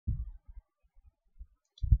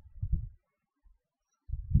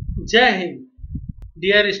Jai Hind,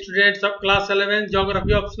 dear students of class 11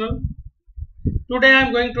 Geography Optional. Today I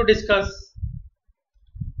am going to discuss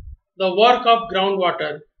the work of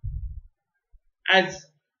groundwater, as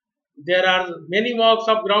there are many works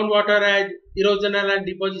of groundwater as erosional and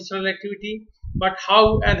depositional activity, but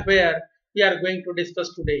how and where we are going to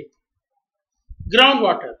discuss today.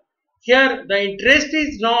 Groundwater. Here the interest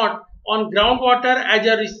is not on groundwater as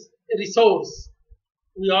a resource.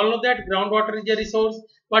 We all know that groundwater is a resource,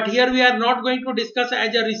 but here we are not going to discuss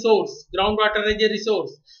as a resource, groundwater as a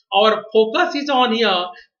resource. Our focus is on here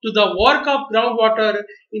to the work of groundwater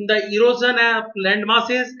in the erosion of land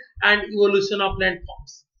masses and evolution of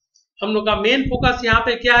landforms. हम लोग का main focus यहाँ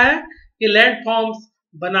पे क्या है कि landforms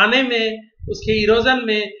बनाने में, उसके इरोजन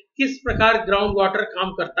में किस प्रकार ग्राउंड वाटर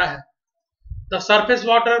काम करता है. The surface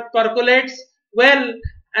water percolates well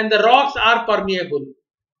and the rocks are permeable.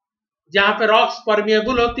 जहां पे रॉक्स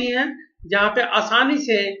परमिएबल होती हैं, जहां पे आसानी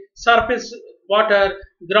से surface water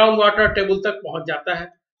ground water table तक पहुंच जाता है.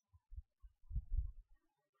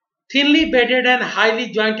 Thinly bedded and highly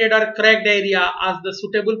jointed और cracked area are the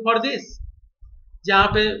suitable for this. जहां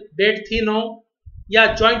पे बेड थिन हो या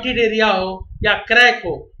जॉइंटेड एरिया हो या क्रैक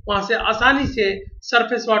हो, वहां से आसानी से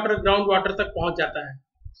सरफेस वाटर ग्राउंड वाटर तक पहुंच जाता है.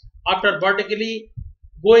 After vertically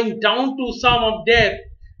going down to some of depth,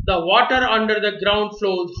 the water under the ground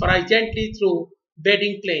flows horizontally through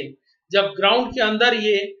bedding plane. जब ग्राउंड के अंदर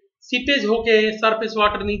ये सीपेज होके सरफेस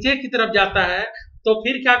वाटर नीचे की तरफ जाता है, तो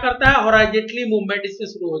फिर क्या करता है, हॉरिजॉन्टली मूवमेंट इसमें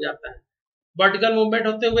शुरू हो जाता है. वर्टिकल मूवमेंट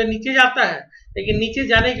होते हुए नीचे जाता है, लेकिन नीचे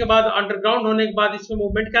जाने के बाद अंडरग्राउंड होने के बाद इसमें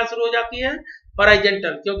मूवमेंट क्या शुरू हो जाती है,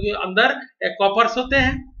 हॉरिजॉन्टल, क्योंकि अंदर एक्वाफर्स होते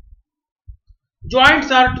हैं.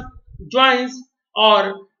 joints or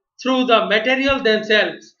through the material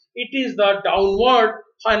themselves, it is the downward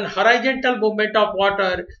and horizontal movement of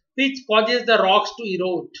water which causes the rocks to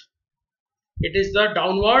erode. It is the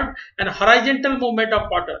downward and horizontal movement of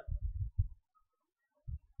water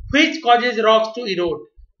which causes rocks to erode.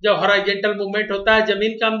 जब horizontal movement होता है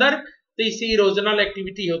जमीन के अंदर, तो इसी erosional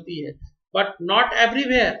activity होती है. But not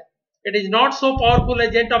everywhere. It is not so powerful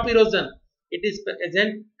agent of erosion. It is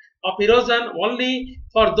agent of erosion only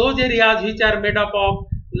for those areas which are made up of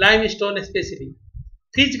limestone especially.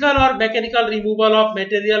 Physical or mechanical removal of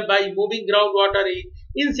material by moving groundwater is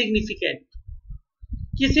insignificant.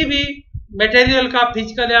 किसी भी material का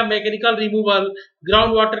physical या mechanical removal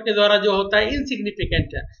ground water के द्वारा जो होता है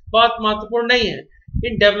insignificant है, बहुत महत्वपूर्ण नहीं है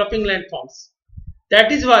in developing landforms.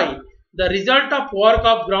 That is why the result of work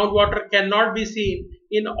of ground water can not be seen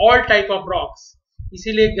in all type of rocks.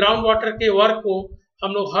 इसीलिए ग्राउंड वाटर के वर्क को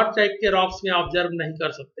हम लोग हर टाइप के रॉक्स में ऑब्जर्व नहीं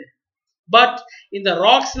कर सकते. But in the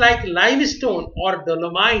rocks like limestone or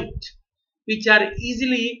dolomite, which are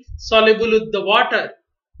easily soluble with the water,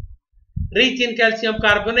 rich in calcium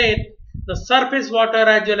carbonate, the surface water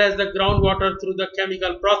as well as the groundwater through the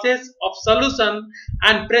chemical process of solution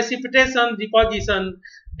and precipitation deposition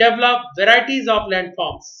develop varieties of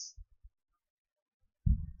landforms.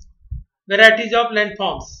 Varieties of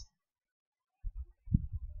landforms.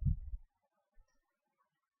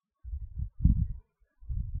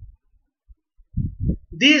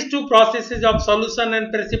 These two processes of solution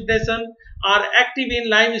and precipitation are active in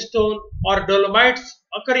limestone or dolomites,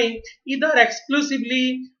 occurring either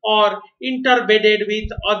exclusively or interbedded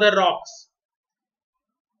with other rocks.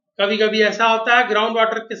 कभी कभी ऐसा होता है ground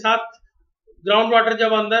water के साथ, ground water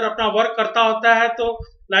जब अंदर अपना वर्क करता होता है तो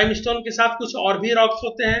लाइमस्टोन के साथ कुछ और भी रॉक्स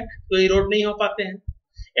होते हैं तो इरोड नहीं हो पाते हैं.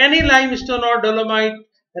 Any limestone or dolomite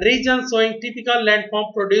region showing typical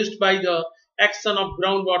landform produced by the action of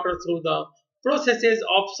groundwater through the processes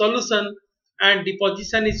of solution and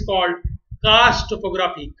deposition is called karst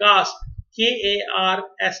topography. Karst,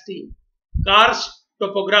 K-A-R-S-T, karst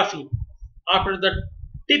topography. After the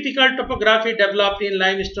typical topography developed in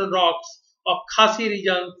limestone rocks of karst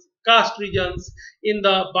regions in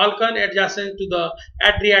the Balkan adjacent to the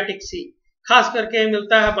Adriatic Sea. खास करके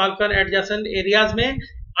मिलता है Balkan adjacent areas में,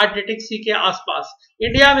 Adriatic सी के आसपास.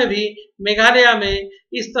 India में भी मेघालय में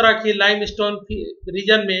इस तरह की लाइमस्टोन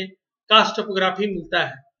रीजन में karst topography मिलता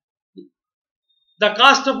है. The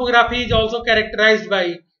karst topography is also characterized by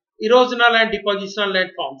erosional and depositional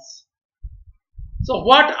landforms. So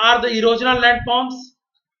what are the erosional landforms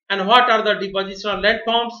and what are the depositional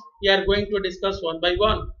landforms? We are going to discuss one by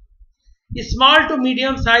one. Small to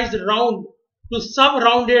medium sized round to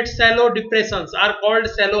sub-rounded shallow depressions are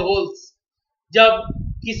called shallow holes. जब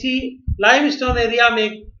किसी limestone area में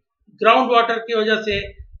ground water की वजह से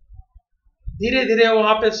धीरे धीरे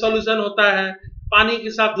वहां पे सॉल्यूशन होता है, पानी के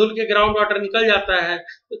साथ धुल के ग्राउंड वाटर निकल जाता है,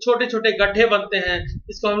 तो छोटे छोटे गड्ढे बनते हैं,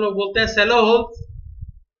 इसको हम लोग बोलते हैं shallow holes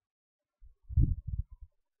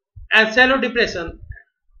and shallow depression.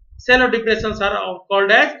 Shallow depressions are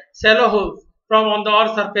called as shallow holes from on the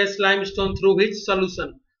earth surface limestone through which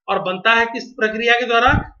solution, और बनता है किस प्रक्रिया के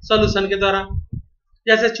द्वारा? सॉल्यूशन के द्वारा।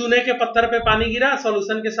 जैसे चूने के पत्थर पे पानी गिरा,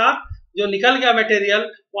 सॉल्यूशन के साथ जो निकल गया मटेरियल,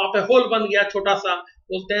 वहां पे होल बन गया छोटा सा,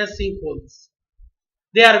 बोलते हैं sink holes.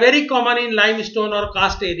 They are very common in limestone और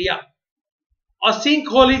cast area. A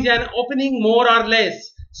sinkhole is an opening more or less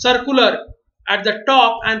circular at the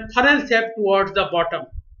top and funnel shaped towards the bottom.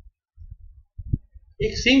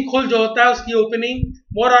 एक सिंक होल जो होता है उसकी ओपनिंग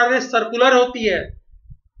मोर और less circular होती है,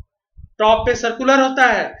 top पे सर्कुलर होता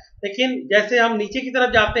है, लेकिन जैसे हम नीचे की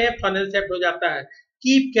तरफ जाते हैं फनल शेप्ड हो जाता है,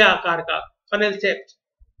 कीप के आकार का, funnel shaped.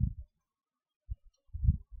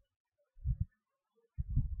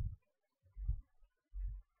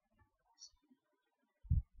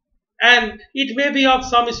 And it may be of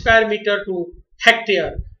some square metre to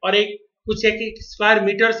hectare, और एक स्क्वायर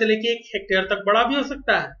मीटर से लेके 1 हेक्टेयर तक बड़ा भी हो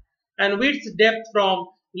सकता है। And width depth from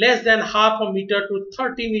less than half a metre to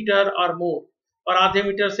 30 metre और मोर, और आधे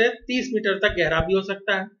मीटर से 30 मीटर तक गहरा भी हो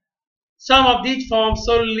सकता है। सम of these form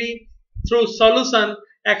solely through solution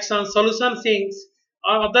action, solution sinks,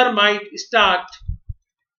 और other might start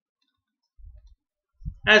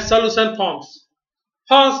as solution forms.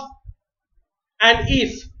 First, and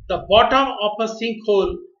if the bottom of a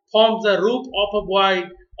sinkhole forms the roof of a void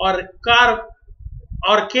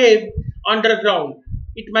or cave underground,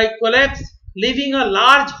 it might collapse, leaving a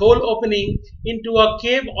large hole opening into a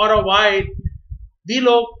cave or a void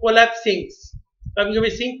below collapse sinks. कभी कभी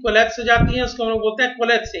sink collapse हो जाती है, उसको हम लोग बोलते हैं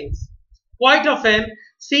collapse sinks. Quite often,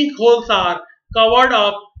 sinkholes are covered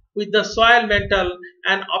up with the soil mantle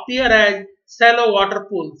and appear as shallow water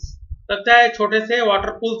pools. लगता है छोटे से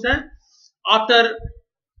water pools हैं. After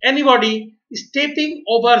anybody stepping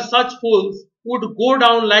over such pools would go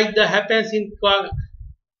down like that happens in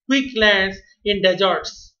quicklands in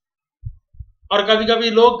deserts. और कभी कभी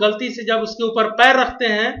लोग गलती से जब उसके ऊपर पैर रखते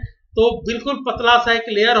हैं तो बिल्कुल पतला सा एक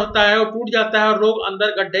लेयर होता है, वो टूट जाता है और लोग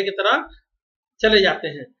अंदर गड्ढे की तरह चले जाते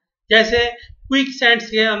हैं. जैसे क्विक सैंड्स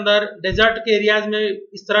के अंदर डेजर्ट के एरियाज में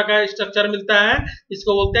इस तरह का स्ट्रक्चर मिलता है,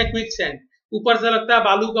 इसको बोलते हैं क्विक सैंड. ऊपर से लगता है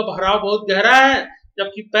बालू का भराव बहुत गहरा है,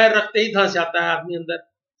 जबकि पैर रखते ही धंस जाता है आदमी अंदर.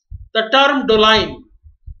 The term doline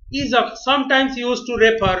is sometimes used to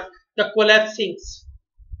refer the collapse sinks.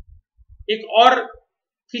 एक और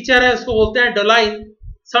फीचर है, उसको बोलते हैं doline.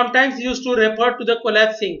 Sometimes used to refer to the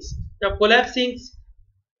collapse sinks. जब कोलैप्स सिंक्स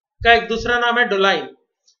का एक दूसरा नाम है doline.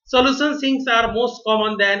 Solution sinks are most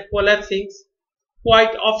common than collapse sinks.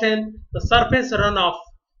 Quite often, the surface runoff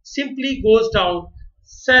simply goes down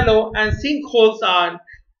shallow and sinkholes are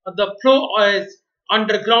the flow as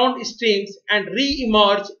underground streams and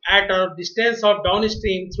re-emerge at a distance of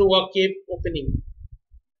downstream through a cave opening.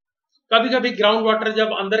 कभी कभी ground water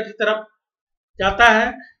जब अंदर की तरफ जाता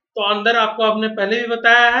है तो अंदर आपको आपने पहले भी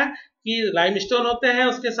बताया है कि लाइमस्टोन होते हैं,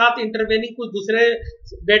 उसके साथ इंटरवेनिंग कुछ दूसरे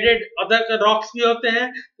बेडेड अदर रॉक्स भी होते हैं.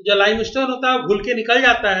 जो लाइमस्टोन होता है घुल के निकल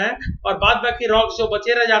जाता है और बाद बाकी रॉक्स जो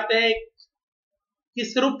बचे रह जाते हैं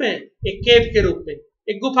किस रूप में? एक केव के रूप में,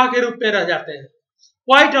 एक गुफा के रूप में रह जाते हैं.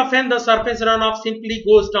 Quite often the surface runoff simply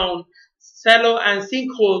goes down shallow and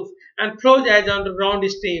sinkholes and flows as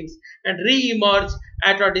underground streams and re-emerge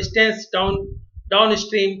at a distance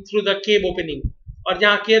downstream through the cave opening. और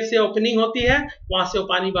जहां केव से ओपनिंग होती है वहां से वो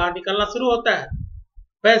पानी बाहर निकलना शुरू होता है.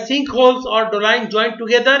 When sinkholes or dolines join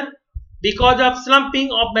together because of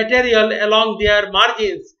slumping of material along their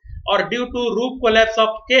margins or due to roof collapse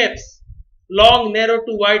of caves, long narrow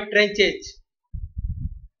to wide trenches.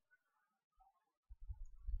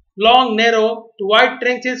 Long narrow to wide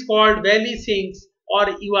trenches called valley sinks or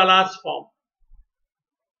uvalas form.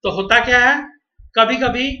 तो होता क्या है, कभी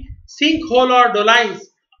कभी sink hole और डोलाइंस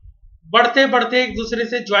बढ़ते बढ़ते एक दूसरे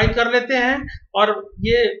से ज्वाइन कर लेते हैं और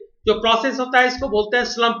ये जो प्रोसेस होता है इसको बोलते हैं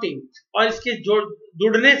स्लम्पिंग. और इसके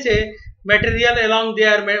जुड़ने से material along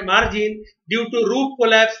there margin due to roof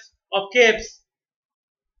collapse of caves,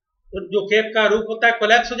 जो केव का रूफ होता है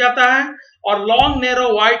कोलैप्स हो जाता है, और लॉन्ग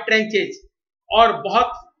नैरो वाइड ट्रेंचेज, और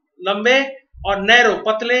बहुत लंबे और नैरो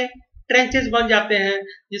पतले ट्रेंचेज बन जाते हैं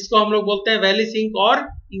जिसको हम लोग बोलते हैं वैली सिंक और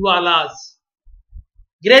इवालास.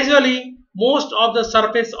 Gradually most of the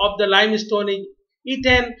surface of the limestone is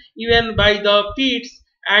eaten even by the pits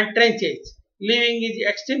and trenches. Leaving is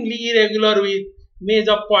extremely irregular with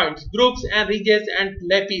maze of points, groups and ridges and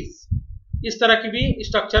lapis. इस तरह की भी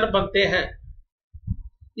structure बनते हैं.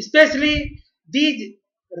 Especially these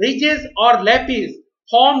ridges or lapis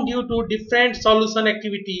form due to different solution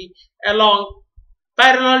activity along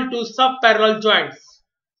parallel to sub-parallel joints.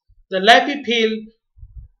 The lapis field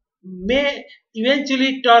may eventually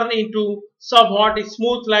turn into somewhat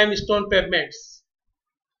smooth limestone pavements.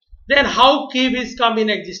 Then how cave is come in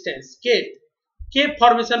existence? Cave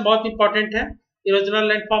formation बहुत important है erosional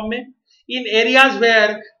landform में. In areas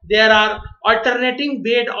where there are alternating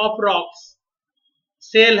bed of rocks,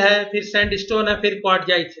 shale है, फिर sandstone है, फिर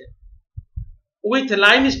quartzite है, with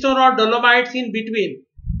limestone or dolomites in between,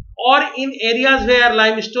 or in areas where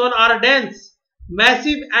limestone are dense,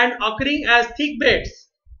 massive and occurring as thick beds,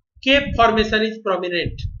 cave formation is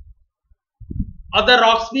prominent. Other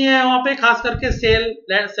rocks भी हैं वहां पे, खास करके सेल,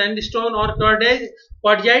 सैंडस्टोन और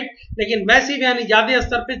क्वार्टजाइट, लेकिन मैसिव यानी ज्यादा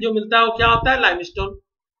स्तर पे जो मिलता है वो क्या होता है? Limestone.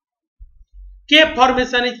 Cave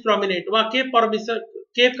formation is prominent. वहां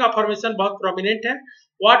केव का फॉर्मेशन बहुत प्रोमिनेंट है.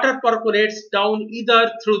 Water परकोलेट्स down either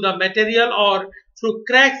through the material और through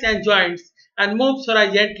cracks and joints and moves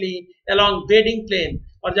horizontally along bedding plane.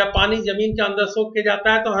 और जब पानी जमीन के अंदर सोख के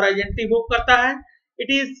जाता है तो हॉरिजॉन्टली मूव करता है.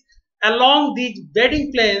 It is along these bedding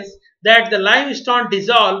planes that the limestone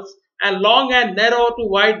dissolves and long and narrow to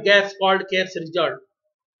wide gaps called caves result.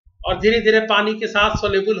 और धीरे धीरे पानी के साथ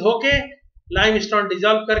सोलेबल होके लाइमस्टोन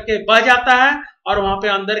डिजॉल्व करके बह जाता है और वहां पे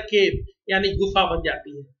अंदर केव यानी गुफा बन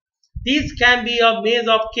जाती है. These can be a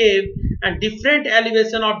maze of cave and different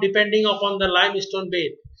elevation of depending upon the limestone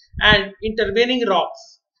bed and intervening rocks.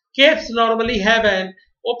 Caves normally have an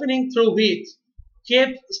opening through which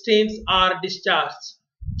cave streams are discharged.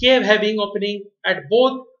 Cave having opening at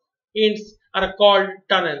both ends are called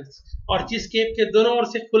tunnels. और जिस केव के दोनों ओर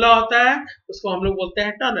से खुला होता है उसको हम लोग बोलते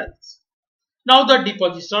हैं tunnels. Now the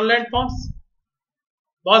depositional landforms.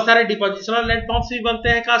 बहुत सारे डिपोजिशनल लैंडफॉर्म्स भी बनते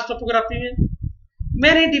हैं कास्ट टोपोग्राफी में.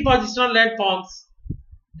 Many depositional landforms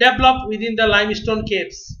develop within the limestone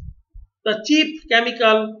caves. The chief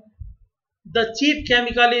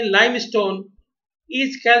chemical in limestone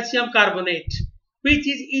is calcium carbonate, which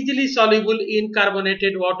is easily soluble in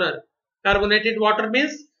carbonated water. Carbonated water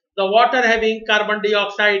means the water having carbon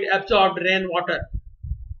dioxide absorbed rainwater.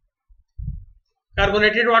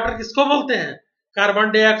 Carbonated water किसको बोलते हैं? Carbon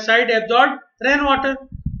dioxide absorb rain water.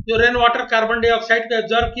 जो rain water carbon dioxide को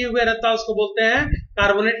absorb किए हुए रहता है उसको बोलते हैं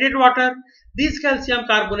carbonated water. This calcium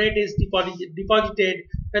carbonate is deposited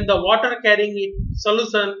when the water carrying its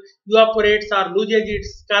solution evaporates or loses its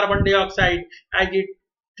carbon dioxide as it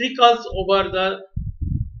trickles over the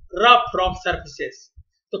rough rock surfaces.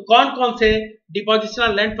 तो कौन कौन से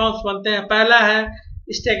डिपोजिशनल लैंडफॉर्म्स बनते हैं? पहला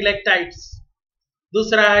है स्टेगलेक्टाइट्स,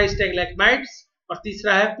 दूसरा है स्टेगलेक्माइट्स और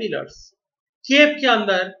तीसरा है पिलर्स. केव के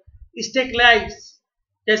अंदर स्टेगलाइट्स,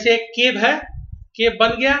 जैसे एक केव है, केव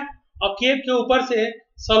बन गया और केव के ऊपर से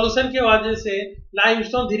सॉल्यूशन के वजह से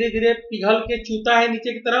लाइमस्टोन धीरे धीरे पिघल के चूता है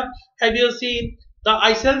नीचे की तरफ. Have you seen the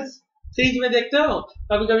आइसल्स? Fridge में देखते हो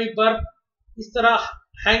कभी कभी बर्फ इस तरह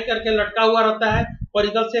हैंग करके लटका हुआ रहता है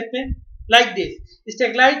कोरिकल शेप में. Like this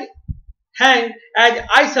स्टेगलाइट hang as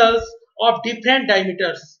आइसल्स of different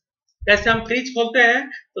diameters. जैसे हम फ्रिज खोलते हैं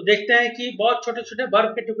तो देखते हैं कि बहुत छोटे छोटे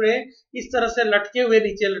बर्फ के टुकड़े इस तरह से लटके हुए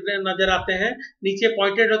नीचे नजर आते हैं. नीचे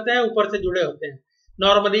पॉइंटेड होते हैं, ऊपर से जुड़े होते हैं.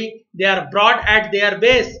 Normally, they are broad at their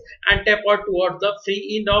base and tapered toward the free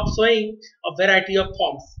end of showing a variety of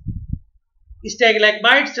forms.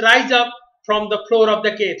 Stalagmites rise up from the floor of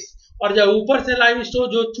the caves. और जब ऊपर से लाइमस्टोन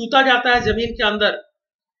जो चूता जाता है जमीन के अंदर,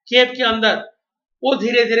 केव के अंदर, वो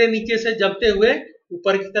धीरे धीरे नीचे से जमते हुए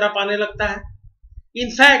ऊपर की तरफ आने लगता है.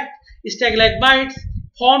 In fact, stalagmites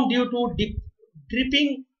form due to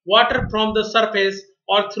dripping water from the surface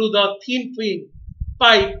or through the thin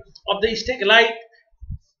pipe of the stalagmite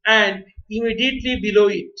and immediately below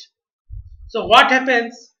it. So what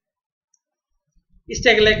happens?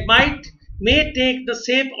 Stalagmite may take the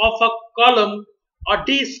shape of a column or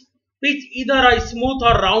disc which either a smooth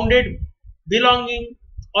or rounded belonging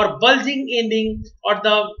or bulging ending or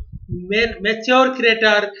the mature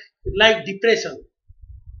crater like depression.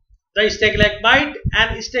 The stalagmite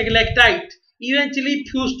and stalactite eventually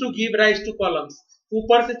fuse to give rise to columns.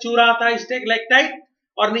 ऊपर से चूरा आता है स्टेगलेक्टाइट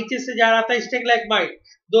और नीचे से जा रहा था स्टेगलेक्माइट.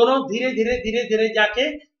 दोनों धीरे धीरे धीरे धीरे जाके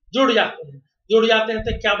जुड़ जाते हैं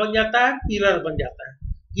तो क्या बन जाता है? पिलर बन जाता है.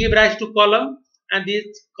 Give rise two column and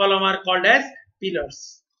this column are called as pillars.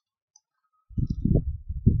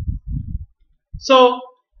 So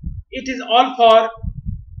it is all for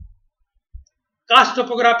karst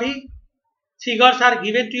topography. Figures are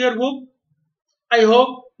given to your book. I hope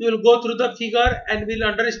you will go through the figure and will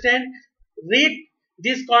understand. Read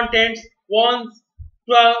these contents once,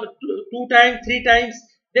 two times, three times.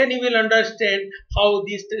 Then you will understand how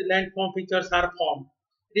these landform features are formed.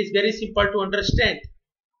 It is very simple to understand.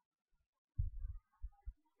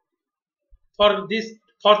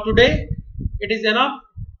 For today, it is enough.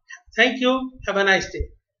 Thank you. Have a nice day.